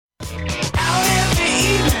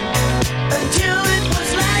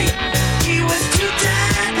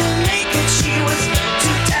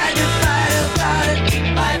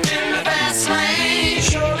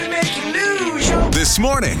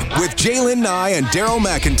Morning with Jaylen Nye and Daryl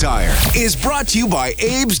McIntyre is brought to you by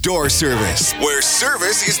Abe's Door Service, where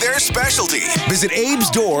service is their specialty. Visit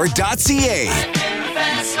abesdoor.ca.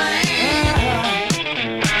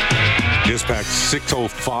 Dispatch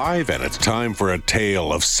 6:05, and it's time for a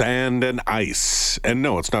tale of sand and ice. And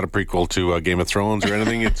no, it's not a prequel to Game of Thrones or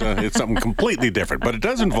anything. It's something completely different, but it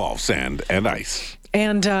does involve sand and ice.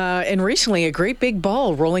 And recently, a great big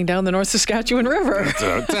ball rolling down the North Saskatchewan River.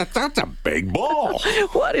 That's a big ball.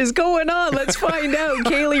 What is going on? Let's find out.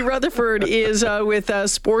 Kaylee Rutherford is with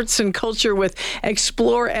sports and culture with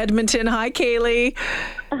Explore Edmonton. Hi, Kaylee.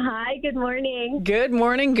 Hi, good morning. Good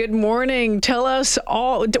morning. Good morning. Tell us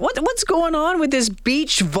all what's going on with this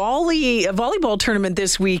beach volleyball tournament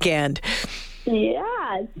this weekend.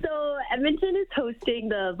 Yeah, so Edmonton is hosting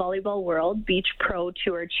the Volleyball World Beach Pro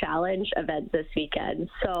Tour Challenge event this weekend.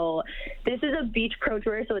 So this is a Beach Pro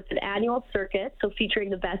Tour, so it's an annual circuit, so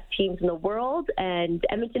featuring the best teams in the world, and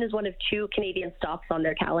Edmonton is one of 2 Canadian stops on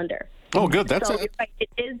their calendar. Oh, good. It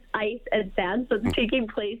is ice and sand, so it's taking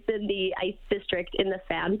place in the Ice District in the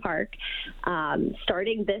Fan Park,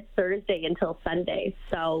 starting this Thursday until Sunday.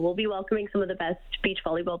 So we'll be welcoming some of the best beach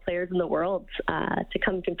volleyball players in the world to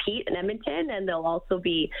come compete in Edmonton, and there'll also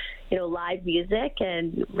be, live music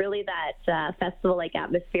and really that festival-like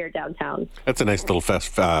atmosphere downtown. That's a nice little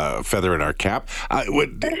feather in our cap.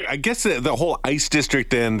 I guess the whole Ice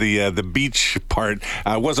District and the beach part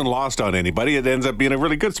wasn't lost on anybody. It ends up being a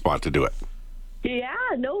really good spot to do it. Yeah,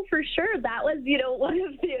 no, for sure. That was, one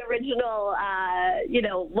of the original,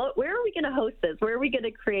 where are we going to host this? Where are we going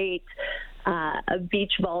to create a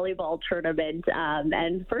beach volleyball tournament?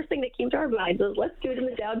 And the first thing that came to our mind was, let's do it in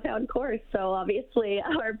the downtown course. So obviously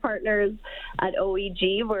our partners at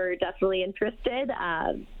OEG were definitely interested,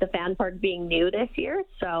 the Fan Park being new this year.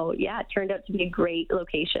 So yeah, it turned out to be a great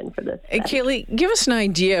location for this. Hey, Kaylee, give us an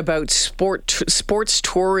idea about sports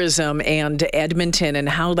tourism and Edmonton and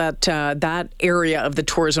how that area of the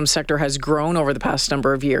tourism sector has grown over the past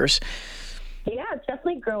number of years. Yeah, it's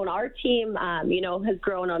definitely grown. Our team, has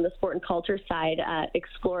grown on the sport and culture side at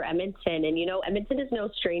Explore Edmonton. And, Edmonton is no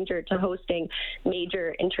stranger to hosting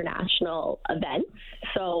major international events.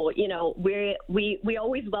 So, we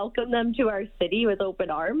always welcome them to our city with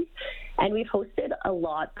open arms. And we've hosted a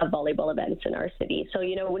lot of volleyball events in our city. So,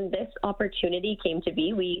 when this opportunity came to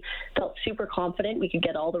be, we felt super confident we could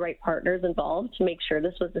get all the right partners involved to make sure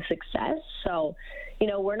this was a success. So,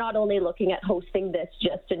 we're not only looking at hosting this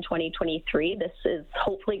just in 2023. This is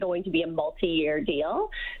hopefully going to be a multi-year deal.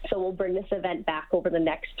 So we'll bring this event back over the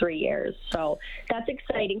next 3 years. So that's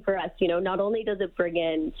exciting for us. Not only does it bring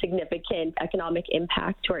in significant economic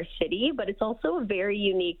impact to our city, but it's also a very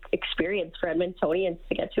unique experience for Edmontonians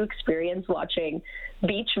to get to experience watching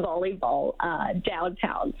beach volleyball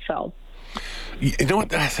downtown. So. You know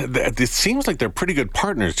what? It seems like they're pretty good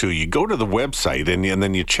partners too. You go to the website and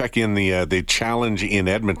then you check in the challenge in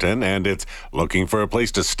Edmonton, and it's looking for a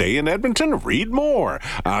place to stay in Edmonton. Read more.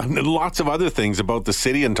 Lots of other things about the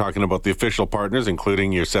city and talking about the official partners,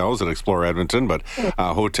 including yourselves at Explore Edmonton, but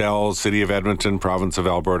hotels, City of Edmonton, Province of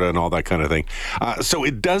Alberta, and all that kind of thing. So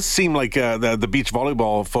it does seem like the beach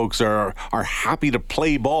volleyball folks are happy to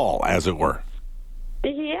play ball, as it were.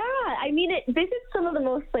 Yeah, it visits some of the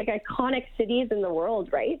most iconic cities in the world,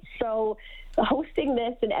 right? So hosting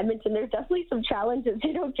this in Edmonton, there's definitely some challenges,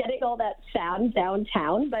 getting all that sand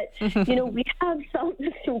downtown. But, we have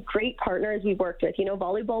some great partners we've worked with,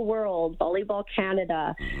 Volleyball World, Volleyball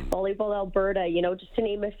Canada, Volleyball Alberta, just to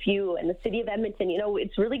name a few. And the city of Edmonton,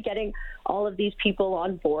 it's really getting all of these people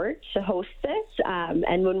on board to host this.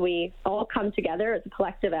 And when we all come together as a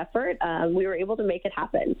collective effort, we were able to make it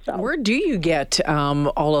happen. So where do you get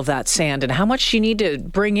all of that sand, and how much do you need to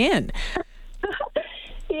bring in?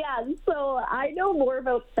 Yeah, so I know more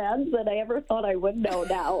about sand than I ever thought I would know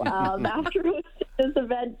now after hosting this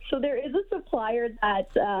event. So there is a supplier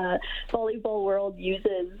that Volleyball World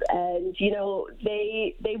uses, and,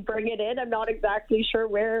 they bring it in. I'm not exactly sure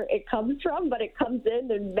where it comes from, but it comes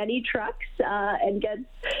in many trucks and gets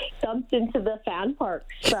dumped into the fan park.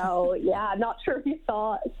 So, yeah, I'm not sure if you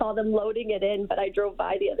saw them loading it in, but I drove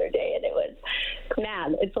by the other day, and it was,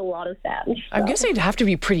 it's a lot of sand. So. I'm guessing it'd have to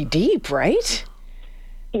be pretty deep, right?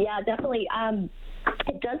 Yeah, definitely.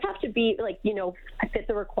 It does have to be fit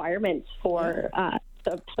the requirements for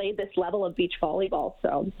to play this level of beach volleyball.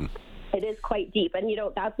 So It is quite deep. And,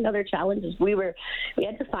 that's another challenge is we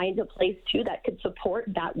had to find a place, too, that could support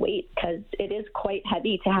that weight because it is quite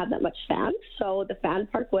heavy to have that much sand. So the fan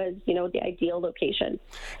park was, the ideal location.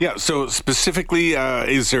 Yeah, so specifically,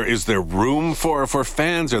 is there room for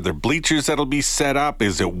fans? Are there bleachers that'll be set up?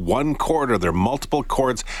 Is it one court? Are there multiple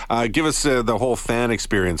courts? Give us the whole fan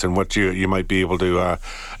experience and what you might be able to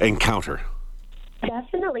encounter.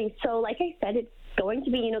 Definitely. So like I said, it's going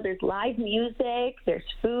to be, there's live music, there's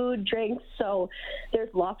food, drinks, so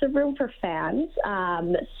there's lots of room for fans.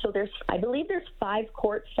 So I believe there's 5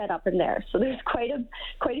 courts set up in there. So there's quite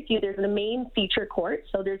a few. There's the main feature court.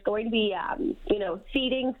 So there's going to be,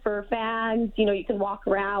 seating for fans. You can walk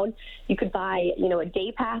around. You could buy, a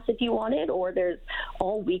day pass if you wanted, or there's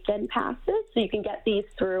all weekend passes. So you can get these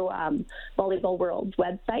through Volleyball World's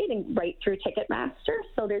website and right through Ticketmaster.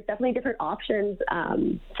 So there's definitely different options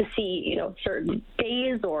to see, certain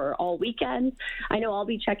days or all weekend. I know I'll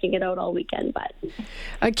be checking it out all weekend, but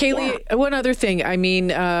Kaylee, one other thing. I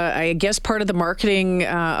mean, I guess part of the marketing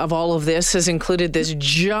of all of this has included this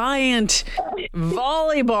giant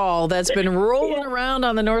volleyball that's been rolling around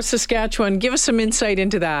on the North Saskatchewan. Give us some insight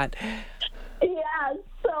into that. Yeah,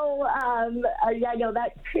 so I know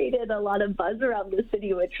that created a lot of buzz around the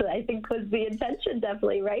city, which I think was the intention,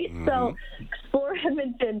 definitely, right? Mm-hmm. So Explore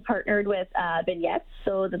Edmonton partnered with Vignettes,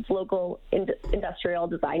 so that's a local industrial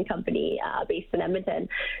design company based in Edmonton.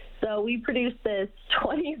 So we produced this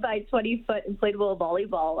 20 by 20 foot inflatable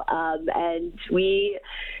volleyball, and we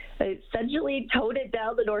essentially towed it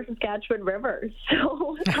down the North Saskatchewan River.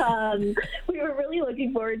 So we were really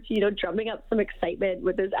looking forward to, drumming up some excitement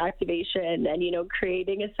with this activation and,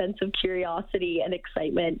 creating a sense of curiosity and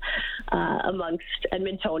excitement amongst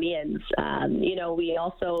Edmontonians. We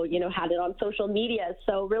also, had it on social media.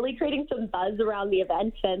 So really creating some buzz around the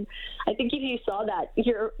event. And I think if you saw that,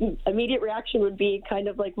 your immediate reaction would be kind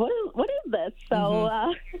of like, what is this?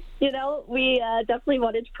 So, we definitely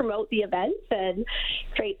wanted to promote the event and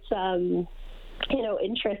create some,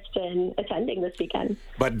 interest in attending this weekend.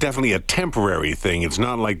 But definitely a temporary thing. It's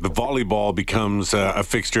not like the volleyball becomes a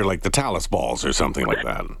fixture like the Talus balls or something like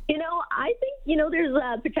that. I think,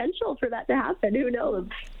 there's potential for that to happen. Who knows?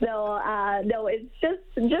 So, no, it's just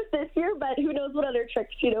this year, but who knows what other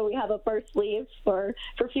tricks, we have up our sleeves for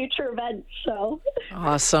future events. So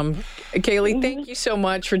awesome. Kaylee, thank you so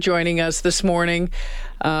much for joining us this morning.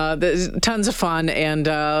 There's tons of fun and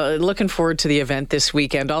looking forward to the event this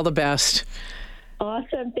weekend. All the best.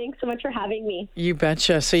 Awesome. Thanks so much for having me. You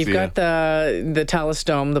betcha. So you've got the Talus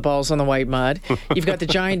Dome, the balls on the white mud. You've got the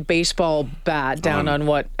giant baseball bat down on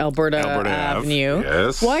Alberta Avenue.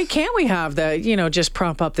 Yes. Why can't we have that, just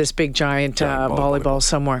prop up this big giant volleyball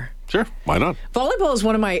somewhere? Sure. Why not? Volleyball is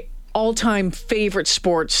one of my all-time favorite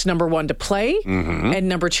sports, number 1 to play and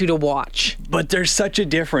number 2 to watch. But there's such a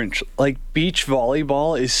difference. Like beach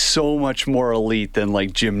volleyball is so much more elite than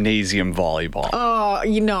like gymnasium volleyball. Oh,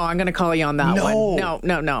 I'm going to call you on that one.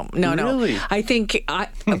 No. Really? I think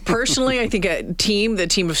personally, I think the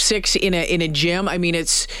team of 6 in a gym. I mean,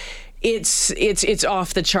 it's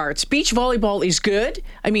off the charts. Beach volleyball is good.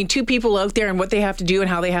 I mean, 2 people out there and what they have to do and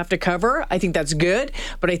how they have to cover, I think that's good.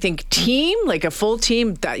 But I think team, like a full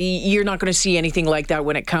team, that you're not going to see anything like that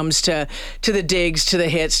when it comes to the digs, to the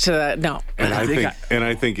hits, to the no. And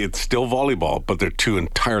I think it's still volleyball, but they're 2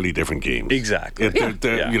 entirely different games. Exactly.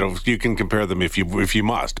 You can compare them if you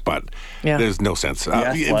must, but there's no sense. The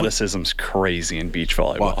athleticism's crazy in beach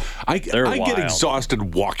volleyball. Well, I get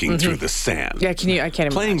exhausted walking through the sand. Yeah, I can't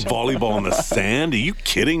even playing volleyball in the sand? Are you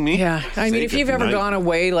kidding me? Yeah. I mean, if you've ever gone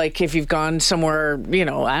away, like if you've gone somewhere, I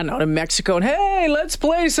don't know, to Mexico and, hey, let's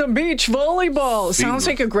play some beach volleyball. Sounds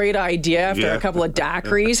like a great idea after a couple of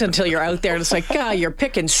daiquiris until you're out there and it's like, God, you're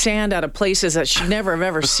picking sand out of places that should never have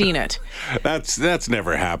ever seen it. That's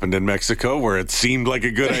never happened in Mexico where it seemed like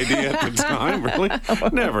a good idea at the time, really.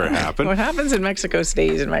 Never happened. What happens in Mexico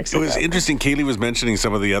stays in Mexico. It was interesting. Kaylee was mentioning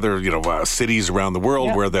some of the other, cities around the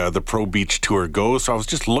world where the Pro Beach Tour goes. So I was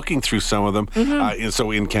just looking through some of them.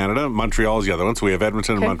 So in Canada, Montreal is the other one. So we have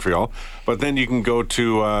Edmonton and Montreal. But then you can go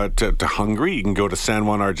to Hungary. You can go to San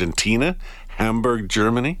Juan, Argentina, Hamburg,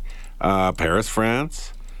 Germany, Paris,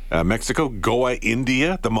 France, Mexico, Goa,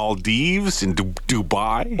 India, the Maldives, and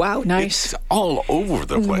Dubai. Wow, nice. It's all over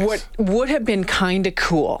the place. What would have been kind of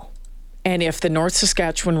cool, and if the North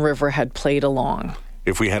Saskatchewan River had played along.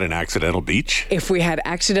 If we had an accidental beach? If we had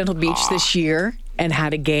accidental beach this year and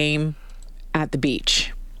had a game at the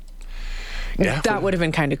beach. That would have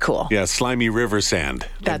been kind of cool. Yeah, slimy river sand.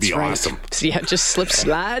 That'd be right. awesome. Yeah, just slip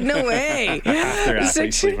sliding away. After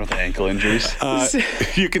athletes leave with ankle injuries.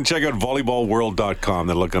 You can check out volleyballworld.com.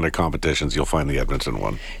 Then look under competitions. You'll find the Edmonton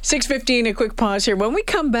one. 6:15. A quick pause here. When we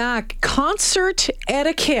come back, concert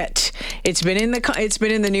etiquette. It's been in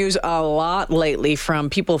the news a lot lately, from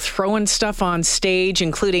people throwing stuff on stage,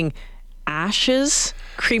 including ashes,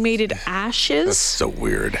 cremated ashes. That's so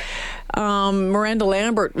weird. Miranda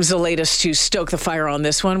Lambert was the latest to stoke the fire on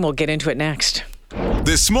this one. We'll get into it next.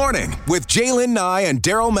 This Morning with Jaylen Nye and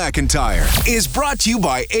Daryl McIntyre is brought to you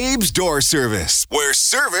by Abe's Door Service, where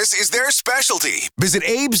service is their specialty. Visit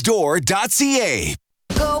abesdoor.ca.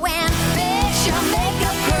 Go and fix your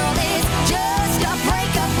makeup, girl. It's just a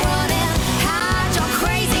breakup running. Hide your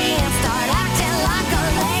crazy and start acting like a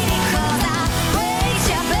lady. 'Cause I raised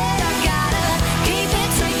you better, gotta keep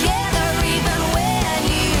it together even when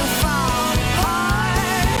you fall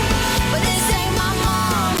apart. But this ain't my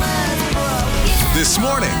mama's broken. This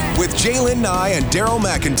Morning with Jaylen Nye and Daryl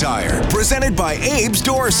McIntyre, presented by Abe's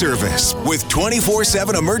Door Service, with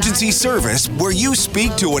 24/7 emergency service where you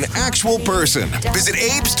speak to an actual person. Visit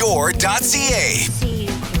abesdoor.ca.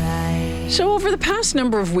 So over the past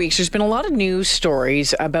number of weeks, there's been a lot of news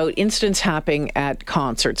stories about incidents happening at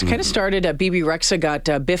concerts. It kind of started, BB Rexa got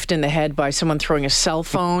biffed in the head by someone throwing a cell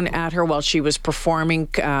phone at her while she was performing,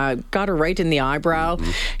 got her right in the eyebrow.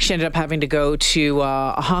 She ended up having to go to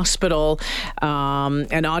a hospital.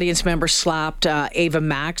 An audience member slapped Ava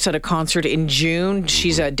Max at a concert in June.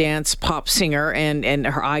 She's a dance pop singer, and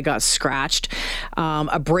her eye got scratched.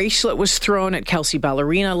 A bracelet was thrown at Kelsey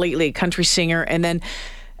Ballerina lately, a country singer, and then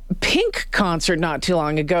Pink concert not too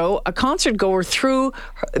long ago, a concert goer threw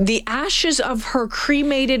the ashes of her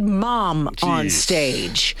cremated mom on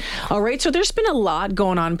stage. All right, so there's been a lot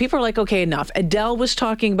going on. People are like, okay, enough. Adele was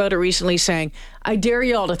talking about it recently, saying, I dare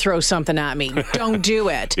y'all to throw something at me. Don't do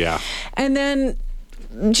it. Yeah. And then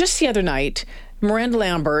just the other night, Miranda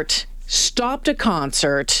Lambert stopped a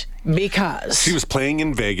concert because she was playing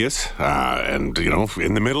in Vegas, and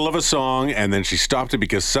in the middle of a song, and then she stopped it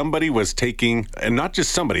because somebody was taking, and not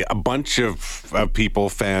just somebody, a bunch of people,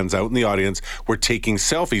 fans out in the audience, were taking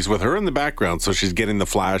selfies with her in the background. So she's getting the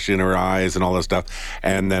flash in her eyes and all that stuff.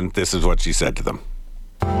 And then this is what she said to them.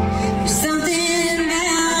 Something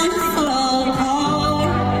about fall apart.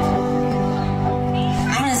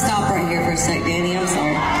 I'm gonna stop right here for a sec, Danny. I'm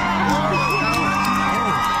sorry.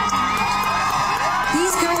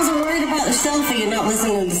 These girls are worried about the selfie and not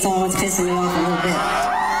listening to the song. It's pissing me off a little bit. I don't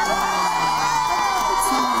like it.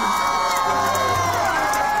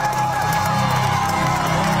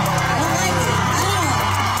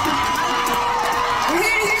 We're here to hear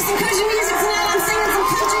some country music tonight. I'm singing some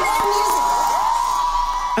country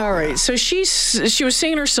music. All right, so she was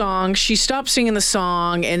singing her song. She stopped singing the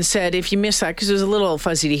song and said, if you missed that, because it was a little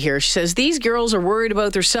fuzzy to hear, she says, these girls are worried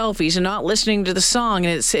about their selfies and not listening to the song,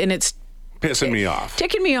 and it's Pissing me off.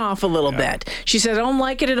 Ticking me off a little bit. She said, I don't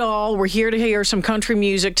like it at all. We're here to hear some country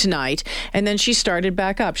music tonight. And then she started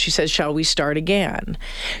back up. She said, shall we start again?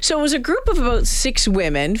 So it was a group of about 6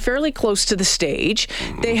 women, fairly close to the stage.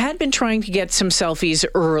 They had been trying to get some selfies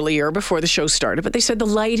earlier before the show started, but they said the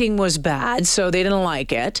lighting was bad, so they didn't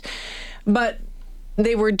like it. But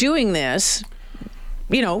they were doing this,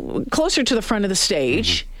 closer to the front of the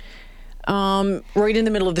stage. Right in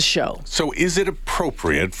the middle of the show. So is it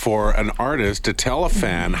appropriate for an artist to tell a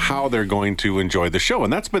fan how they're going to enjoy the show?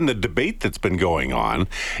 And that's been the debate that's been going on,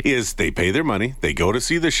 is they pay their money, they go to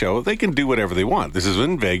see the show, they can do whatever they want. This is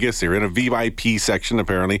in Vegas, they're in a VIP section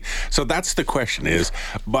apparently. So that's the question is,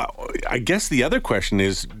 but I guess the other question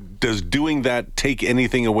is, does doing that take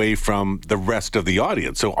anything away from the rest of the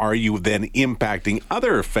audience? So are you then impacting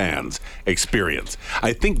other fans' experience?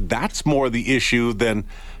 I think that's more the issue than,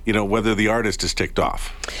 whether the artist is ticked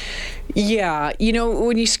off. Yeah,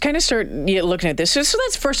 when you kind of start looking at this, so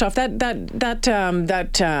that's first off that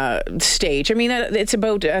stage. I mean, it's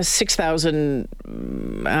about a 6,000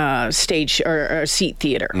 stage or seat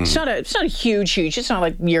theater. It's not a huge. It's not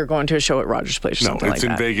like you're going to a show at Rogers Place or something like that.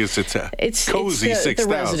 No, it's in Vegas. It's cozy 6,000.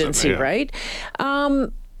 The residency, right?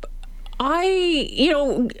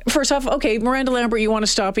 First off, okay, Miranda Lambert, you want to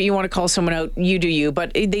stop it, you want to call someone out, you do you,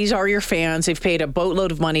 but these are your fans. They've paid a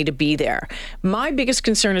boatload of money to be there. My biggest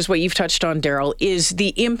concern is what you've touched on, Daryl, is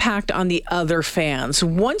the impact on the other fans.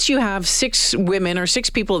 Once you have 6 women or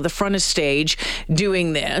 6 people at the front of stage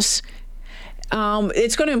doing this,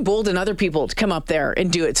 it's going to embolden other people to come up there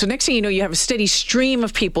and do it. So next thing you know, you have a steady stream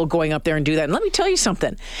of people going up there and do that. And let me tell you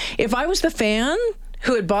something. If I was the fan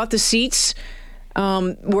who had bought the seats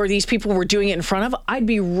where these people were doing it in front of, I'd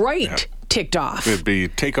be right ticked off. It'd be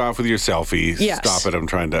take off with your selfie. Yes. Stop it. I'm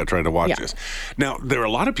trying to watch this. Now, there are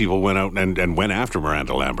a lot of people went out and went after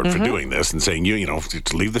Miranda Lambert for doing this and saying, you know,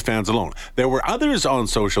 to leave the fans alone. There were others on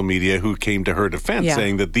social media who came to her defense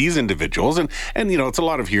saying that these individuals, and you know, it's a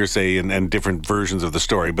lot of hearsay and different versions of the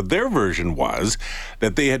story, but their version was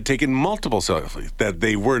that they had taken multiple selfies, that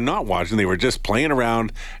they were not watching, they were just playing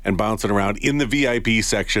around and bouncing around in the VIP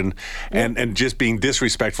section and just being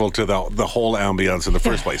disrespectful to the whole ambiance in the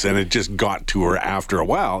first place. And it just got to her after a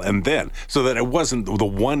while. And then, so that it wasn't the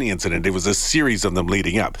one incident, it was a series of them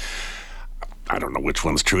leading up. I don't know which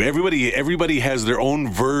one's true. Everybody has their own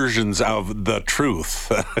versions of the truth,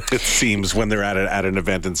 it seems, when they're at an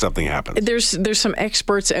event and something happens. There's some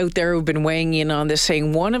experts out there who've been weighing in on this,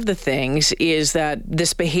 saying one of the things is that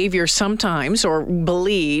this behavior sometimes, or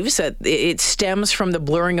believes that it stems from the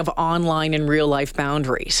blurring of online and real life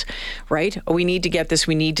boundaries, right? We need to get this,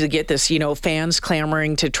 you know, fans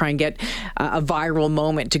clamoring to try and get a viral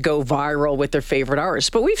moment to go viral with their favorite artists.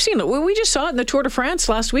 But we've seen it. We just saw it in the Tour de France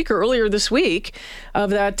last week or earlier this week.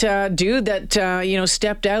 Of that dude that you know,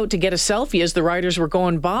 stepped out to get a selfie as the riders were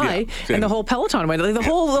going by, and the whole peloton went. The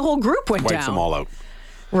whole group went down. Wipes them all out,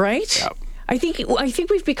 right? Yeah. I think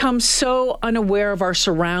we've become so unaware of our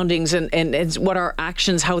surroundings and what our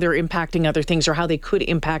actions, how they're impacting other things, or how they could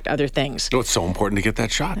impact other things. No, it's so important to get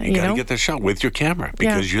that shot. You got to get that shot with your camera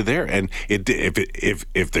because you're there. And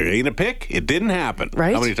if there ain't a pic, it didn't happen.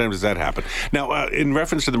 Right? How many times does that happen? Now, in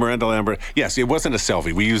reference to the Miranda Lambert, yes, it wasn't a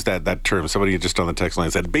selfie. We used that term. Somebody just on the text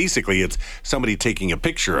line said basically it's somebody taking a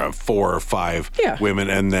picture of 4 or 5 women,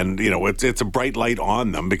 and then, you know, it's a bright light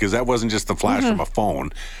on them, because that wasn't just the flash from a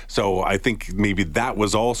phone. So I think maybe that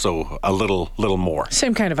was also a little more.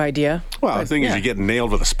 Same kind of idea. Well, the thing is, you get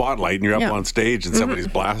nailed with a spotlight and you're up on stage and somebody's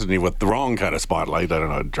blasting you with the wrong kind of spotlight. I don't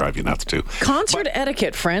know, it'd drive you nuts too. Concert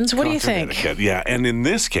etiquette, friends. What do you think? Etiquette, yeah, and in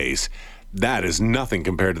this case, that is nothing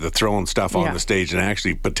compared to the throwing stuff on the stage and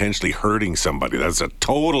actually potentially hurting somebody. That's a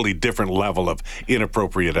totally different level of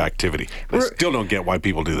inappropriate activity. I still don't get why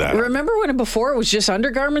people do that. Remember when before it was just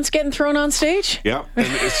undergarments getting thrown on stage? Yeah, and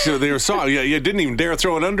so they saw. Yeah, you didn't even dare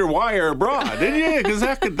throw an underwire bra, did you? Because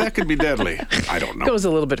that could be deadly. I don't know. Goes a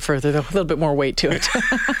little bit further, though. A little bit more weight to it.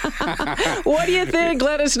 What do you think?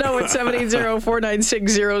 Let us know at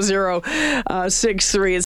 780-496-0063.